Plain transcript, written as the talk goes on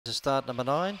To start number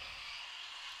 9.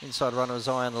 Inside runner is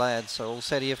Iron Lad. So all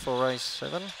set here for race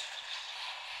 7.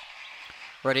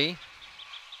 Ready.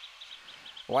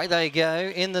 Away they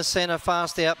go. In the centre,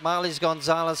 fast out. Marley's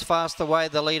Gonzalez fast away.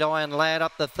 The lead, Iron Lad.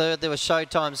 Up the third, there was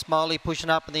Showtime Smiley pushing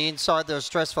up on the inside. There was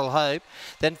Stressful Hope.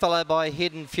 Then followed by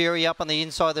Hidden Fury. Up on the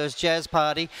inside, there was Jazz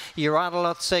Party.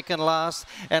 Uranalot second last.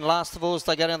 And last of all, as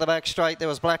they go down the back straight, there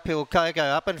was Blackpool Coco.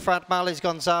 Up in front, Marley's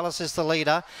Gonzalez is the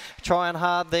leader. Trying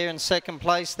hard there in second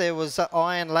place. There was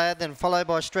Iron Lad. Then followed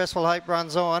by Stressful Hope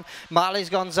runs on. Marley's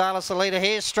Gonzalez, the leader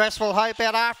here. Stressful Hope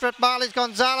out after it. Marley's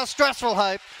Gonzalez, Stressful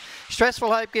Hope.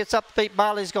 Stressful Hope gets up to beat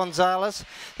Marley's Gonzalez,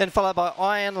 then followed by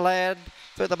Iron Lad.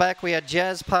 Further back we had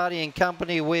Jazz Party in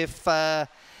company with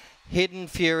Hidden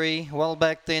Fury. Well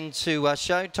back then to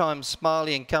Showtime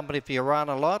Smiley in company for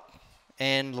Uranalot.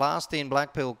 And last in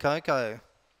Blackpool Coco.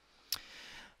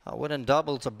 A win and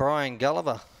double to Brian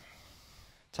Gulliver.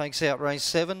 Takes out race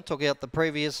 7, took out the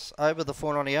previous over the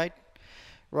 498.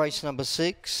 Race number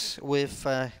 6 with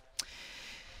a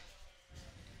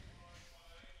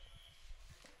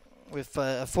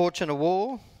Fortune of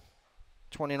War,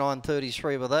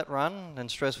 29.33 with that run,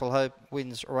 and Stressful Hope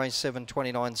wins race 7,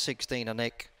 29.16 a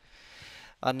neck.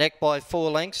 A neck by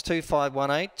 4 lengths,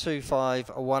 2.518,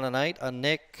 2.5 and 8. A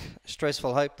neck,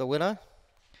 Stressful Hope the winner.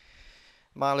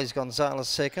 Marley's Gonzalez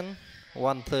second,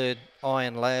 1/3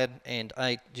 Iron Lad, and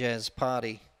 8 Jazz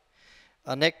Party.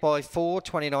 A neck by 4,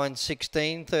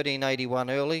 29.16,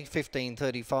 13.81 early,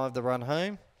 15.35 the run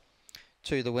home.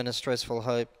 To the winner, Stressful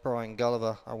Hope, Brian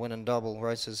Gulliver, a win and double,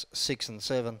 races 6 and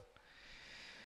 7.